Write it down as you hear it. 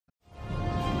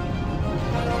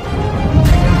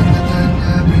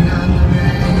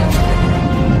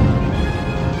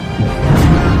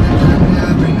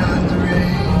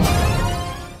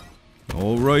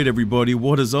Alright everybody,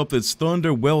 what is up? It's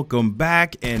Thunder, welcome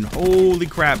back, and holy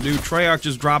crap dude, Treyarch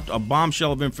just dropped a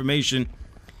bombshell of information.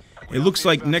 It looks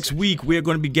like next week we're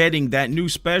going to be getting that new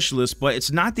specialist, but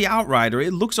it's not the Outrider.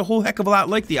 It looks a whole heck of a lot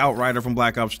like the Outrider from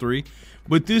Black Ops 3,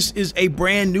 but this is a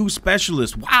brand new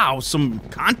specialist. Wow, some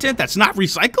content that's not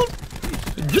recycled?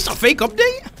 Is this a fake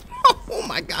update? Oh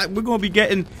my god, we're going to be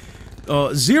getting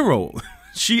Zero.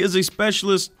 She is a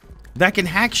specialist that can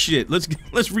hack shit.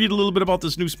 Let's read a little bit about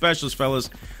this new specialist, fellas.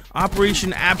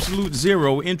 Operation Absolute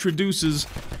Zero introduces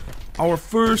our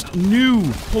first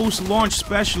new post-launch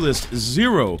specialist,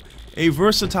 Zero, a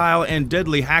versatile and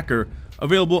deadly hacker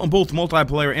available on both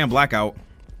multiplayer and Blackout.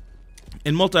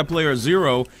 In multiplayer,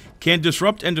 Zero can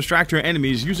disrupt and distract her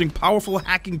enemies using powerful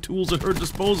hacking tools at her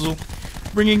disposal,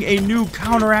 bringing a new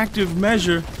counteractive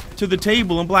measure to the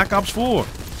table in Black Ops 4.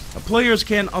 Players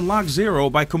can unlock Zero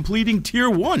by completing Tier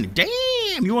 1.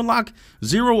 Damn, you unlock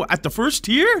Zero at the first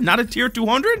tier? Not at Tier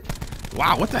 200?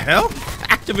 Wow, what the hell?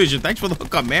 Activision, thanks for the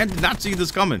hookup, man. Did not see this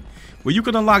coming. Well, you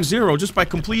can unlock Zero just by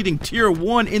completing Tier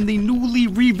 1 in the newly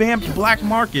revamped Black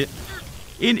Market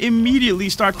and immediately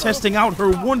start testing out her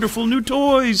wonderful new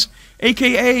toys,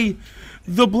 aka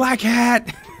the Black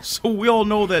Hat. So we all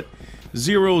know that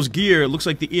Zero's gear looks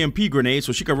like the EMP grenade,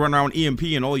 so she can run around EMP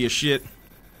and all your shit.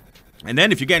 And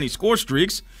then if you get any score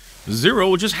streaks, Zero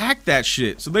will just hack that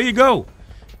shit. So there you go.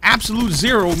 Absolute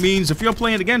Zero means if you're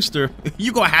playing against her,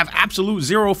 you're gonna have absolute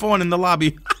zero fun in the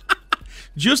lobby.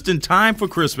 Just in time for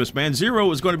Christmas, man.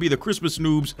 Zero is going to be the Christmas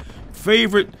noob's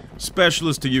favorite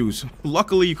specialist to use.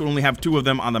 Luckily, you can only have 2 of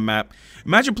them on the map.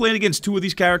 Imagine playing against 2 of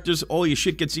these characters, all your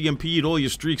shit gets EMP'd, all your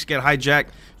streaks get hijacked.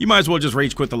 You might as well just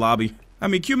rage quit the lobby. I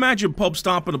mean, can you imagine pub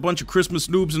stomping a bunch of Christmas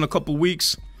noobs in a couple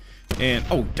weeks? And,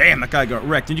 oh damn, that guy got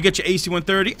wrecked. And you get your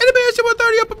AC-130, enemy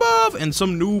AC-130 up above, and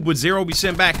some noob with Zero be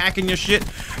sent back hacking your shit.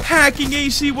 Hacking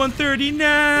AC-130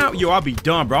 now. Yo, I'll be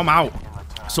done, bro. I'm out.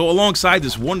 So alongside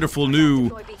this wonderful new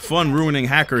fun-ruining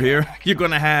hacker here, you're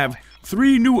gonna have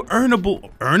 3 new earnable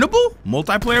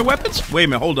multiplayer weapons? Wait a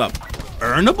minute, hold up.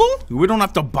 Earnable? We don't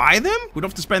have to buy them? We don't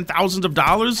have to spend thousands of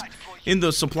dollars in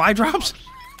the supply drops?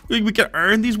 We can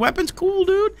earn these weapons? Cool,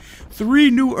 dude. 3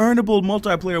 new earnable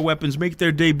multiplayer weapons make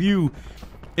their debut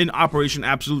in Operation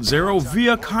Absolute Zero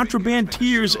via contraband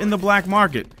tiers in the Black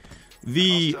Market.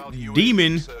 The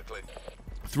Demon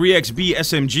 3XB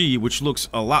SMG, which looks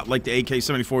a lot like the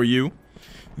AK-74U,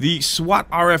 the Swat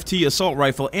RFT assault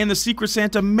rifle, and the Secret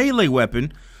Santa melee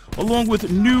weapon, along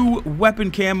with new weapon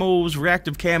camos,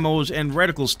 reactive camos, and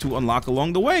reticles to unlock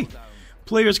along the way.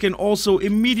 Players can also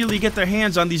immediately get their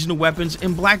hands on these new weapons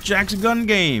in Blackjack's gun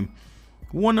game,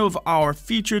 one of our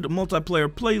featured multiplayer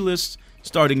playlists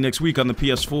starting next week on the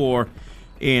PS4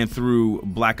 and through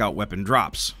Blackout weapon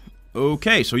drops.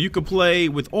 Okay, so you can play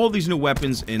with all these new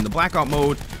weapons in the Blackout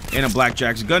mode and in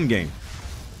Blackjack's gun game.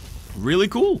 Really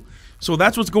cool. So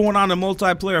that's what's going on in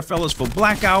multiplayer, fellas, for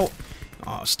Blackout.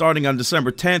 Starting on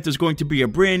December 10th, there's going to be a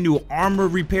brand new armor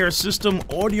repair system,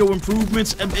 audio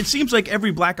improvements. It seems like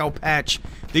every Blackout patch,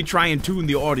 they try and tune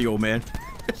the audio, man.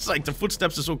 It's like the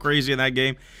footsteps are so crazy in that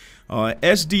game.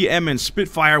 SDM and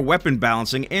Spitfire weapon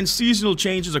balancing, and seasonal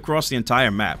changes across the entire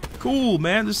map. Cool,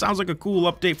 man. This sounds like a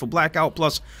cool update for Blackout.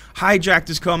 Plus, Hijacked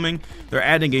is coming. They're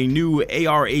adding a new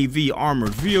ARAV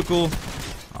armored vehicle.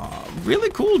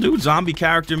 Really cool, dude. Zombie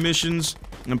character missions.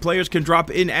 And players can drop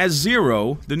in as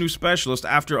Zero, the new specialist,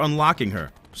 after unlocking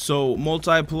her. So,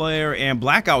 multiplayer and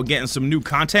Blackout getting some new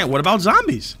content. What about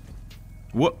zombies?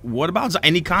 What about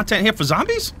any content here for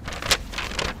zombies?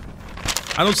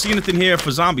 I don't see anything here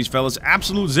for zombies, fellas.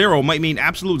 Absolute Zero might mean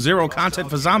absolute zero content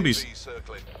for zombies.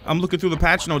 I'm looking through the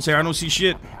patch notes here. I don't see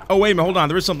shit. Oh, wait a minute. Hold on.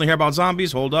 There is something here about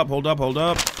zombies. Hold up, hold up, hold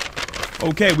up.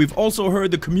 Okay, we've also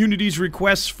heard the community's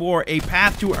requests for a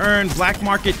path to earn Black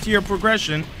Market tier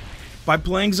progression by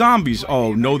playing zombies.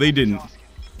 Oh, no, they didn't.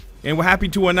 And we're happy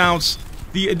to announce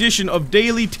the addition of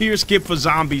daily tier skip for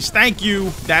zombies. Thank you.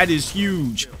 That is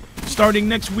huge. Starting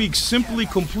next week, simply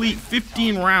complete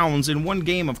 15 rounds in 1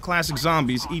 game of classic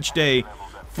zombies each day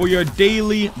for your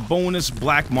daily bonus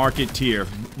Black Market tier.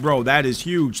 Bro, that is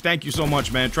huge. Thank you so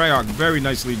much, man. Treyarch, very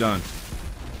nicely done.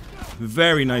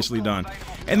 Very nicely done.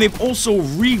 And they've also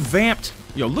revamped...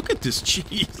 Yo, look at this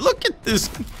cheese. Look at this.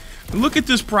 Look at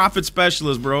this Prophet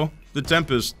Specialist, bro. The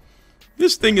Tempest.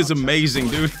 This thing is amazing,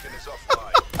 dude.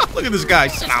 Look at this guy.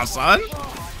 Sit down, son.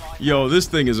 Yo, this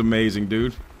thing is amazing,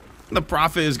 dude. The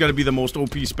Prophet is gonna be the most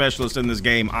OP specialist in this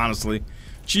game, honestly.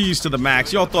 Cheese to the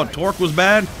max. Y'all thought Torque was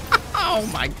bad? Oh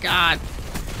my god.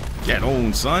 Get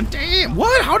on, son. Damn.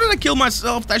 What? How did I kill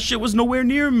myself? That shit was nowhere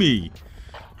near me.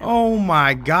 Oh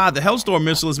my god. The Hellstorm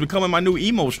missile is becoming my new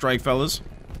emo strike, fellas.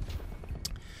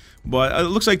 But it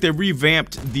looks like they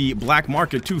revamped the black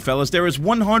market too, fellas. There is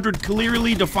 100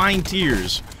 clearly defined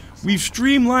tiers. We've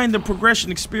streamlined the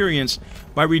progression experience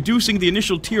by reducing the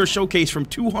initial tier showcase from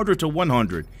 200 to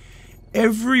 100.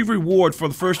 Every reward for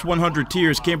the first 100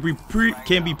 tiers can be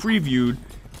previewed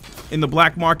in the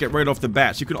black market right off the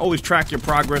bat, so you can always track your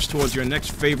progress towards your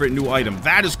next favorite new item.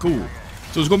 That is cool.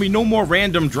 So there's going to be no more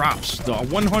random drops. The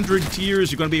 100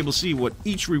 tiers, you're going to be able to see what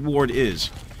each reward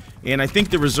is. And I think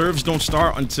the reserves don't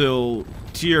start until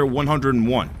tier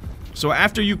 101. So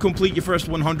after you complete your first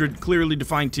 100 clearly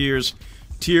defined tiers,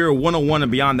 tier 101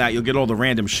 and beyond that, you'll get all the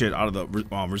random shit out of the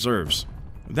reserves.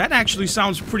 That actually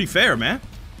sounds pretty fair, man.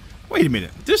 Wait a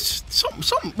minute. This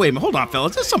wait a minute. Hold on,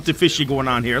 fellas. There's something fishy going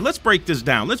on here. Let's break this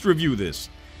down. Let's review this.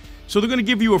 So they're going to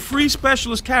give you a free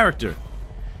specialist character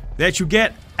that you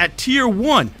get at tier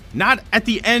 1, not at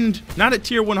the end, not at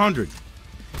tier 100.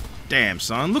 Damn,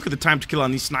 son. Look at the time to kill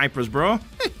on these snipers, bro.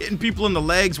 Hitting people in the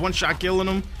legs, one-shot killing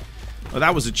them. Oh,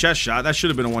 that was a chest shot. That should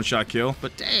have been a one-shot kill.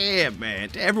 But damn, man.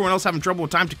 Everyone else having trouble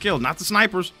with time to kill. Not the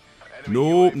snipers.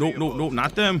 Nope,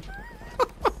 not them.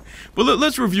 But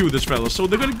let's review this, fellas. So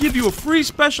they're going to give you a free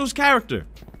specialist character.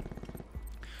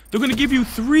 They're going to give you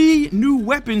 3 new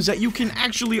weapons that you can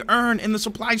actually earn in the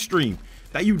supply stream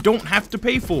that you don't have to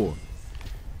pay for.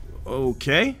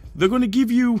 Okay. They're going to give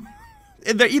you...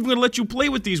 They're even going to let you play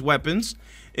with these weapons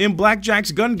in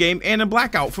Blackjack's gun game and in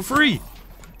Blackout for free.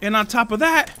 And on top of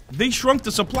that, they shrunk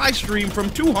the supply stream from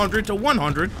 200 to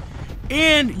 100.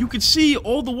 And you can see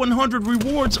all the 100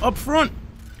 rewards up front.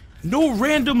 No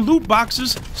random loot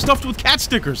boxes stuffed with cat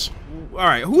stickers.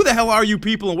 Alright, who the hell are you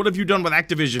people and what have you done with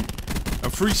Activision? A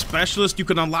free specialist you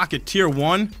can unlock at tier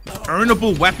 1?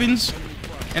 Earnable weapons?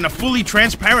 And a fully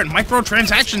transparent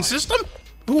microtransaction system?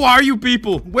 Who are you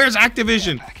people? Where's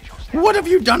Activision? What have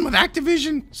you done with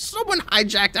Activision? Someone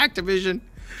hijacked Activision.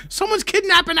 Someone's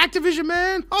kidnapping Activision,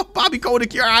 man. Oh, Bobby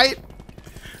Kotick, you alright?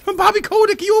 Bobby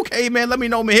Kotick, you okay, man? Let me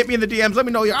know, man. Hit me in the DMs. Let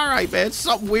me know you're alright, man.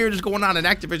 Something weird is going on in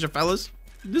Activision, fellas.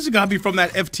 This is gotta be from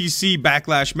that FTC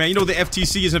backlash, man. You know the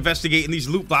FTC is investigating these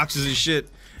loot boxes and shit.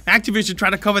 Activision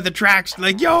trying to cover the tracks.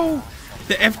 Like, yo,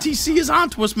 the FTC is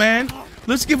onto us, man.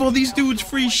 Let's give all these dudes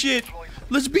free shit.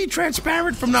 Let's be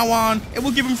transparent from now on, and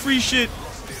we'll give them free shit.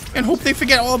 And hope they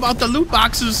forget all about the loot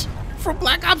boxes from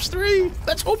Black Ops 3.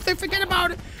 Let's hope they forget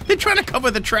about it. They're trying to cover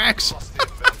the tracks.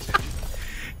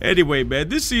 Anyway, man,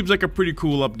 this seems like a pretty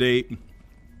cool update.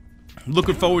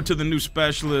 Looking forward to the new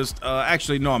specialist.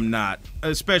 Actually, no, I'm not.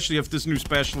 Especially if this new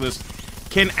specialist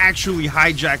can actually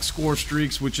hijack score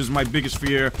streaks, which is my biggest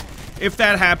fear. If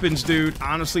that happens, dude,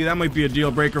 honestly, that might be a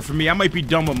deal breaker for me. I might be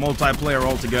done with multiplayer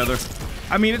altogether.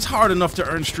 I mean, it's hard enough to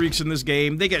earn streaks in this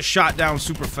game. They get shot down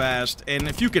super fast. And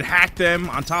if you could hack them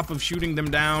on top of shooting them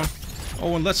down...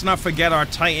 Oh, and let's not forget our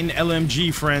Titan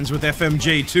LMG friends with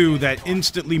FMJ2 that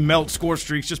instantly melt score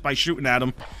streaks just by shooting at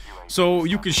them. So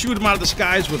you can shoot them out of the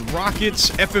skies with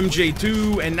rockets,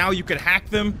 FMJ2, and now you can hack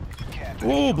them.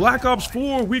 Oh, Black Ops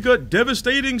 4, we got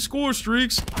devastating score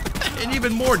streaks. And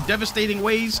even more devastating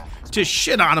ways to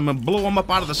shit on them and blow them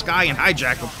up out of the sky and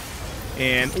hijack them.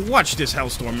 And watch this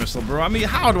Hellstorm missile, bro. I mean,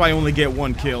 how do I only get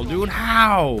 1 kill, dude?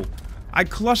 How? I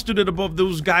clustered it above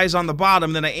those guys on the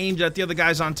bottom, then I aimed at the other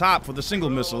guys on top for the single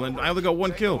missile, and I only got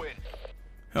 1 kill.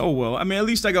 Oh, well. I mean, at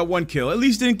least I got 1 kill. At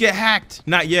least didn't get hacked.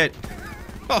 Not yet.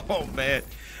 Oh, man.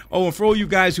 Oh, and for all you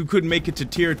guys who couldn't make it to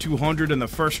tier 200 in the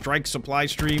first strike supply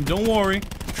stream, don't worry.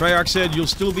 Treyarch said you'll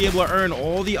still be able to earn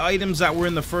all the items that were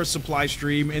in the first supply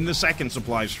stream in the second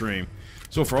supply stream.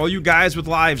 So for all you guys with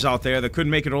lives out there that couldn't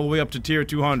make it all the way up to tier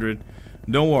 200,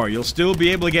 don't worry, you'll still be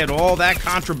able to get all that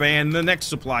contraband in the next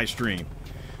supply stream.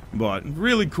 But,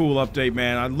 really cool update,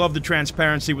 man. I love the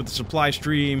transparency with the supply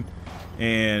stream.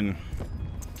 And,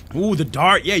 ooh, the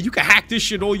dart. Yeah, you can hack this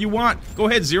shit all you want. Go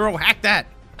ahead, Zero, hack that.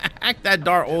 Hack that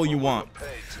dart all you want.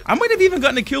 I might have even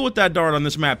gotten a kill with that dart on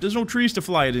this map. There's no trees to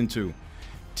fly it into.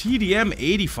 TDM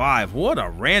 85. What a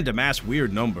random-ass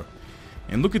weird number.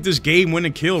 And look at this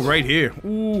game-winning kill right here.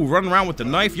 Ooh, running around with the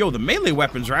knife. Yo, the melee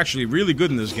weapons are actually really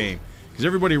good in this game. Because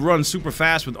everybody runs super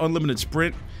fast with unlimited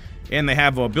sprint. And they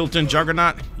have a built-in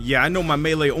juggernaut. Yeah, I know my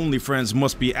melee-only friends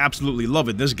must be absolutely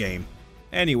loving this game.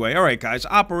 Anyway, alright guys.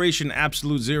 Operation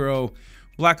Absolute Zero.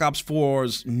 Black Ops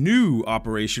 4's new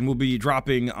operation will be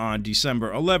dropping on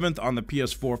December 11th on the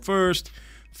PS4 first.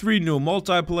 3 new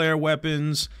multiplayer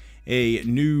weapons. A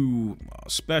new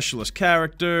specialist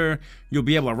character. You'll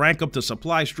be able to rank up the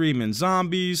supply stream in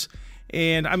zombies.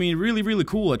 And, I mean, really, really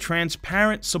cool. A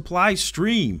transparent supply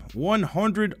stream.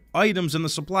 100 items in the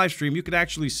supply stream. You could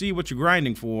actually see what you're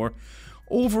grinding for.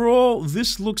 Overall,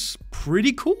 this looks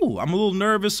pretty cool. I'm a little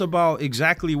nervous about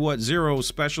exactly what Zero's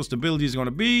specialist ability is going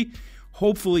to be.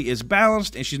 hopefully is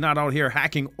balanced and she's not out here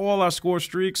hacking all our score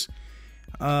streaks.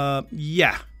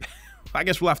 Yeah. I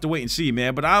guess we'll have to wait and see,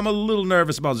 man. But I'm a little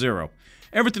nervous about Zero.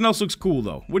 Everything else looks cool,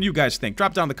 though. What do you guys think?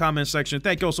 Drop down in the comment section.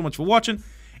 Thank you all so much for watching.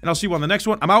 And I'll see you on the next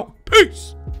one. I'm out.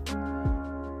 Peace!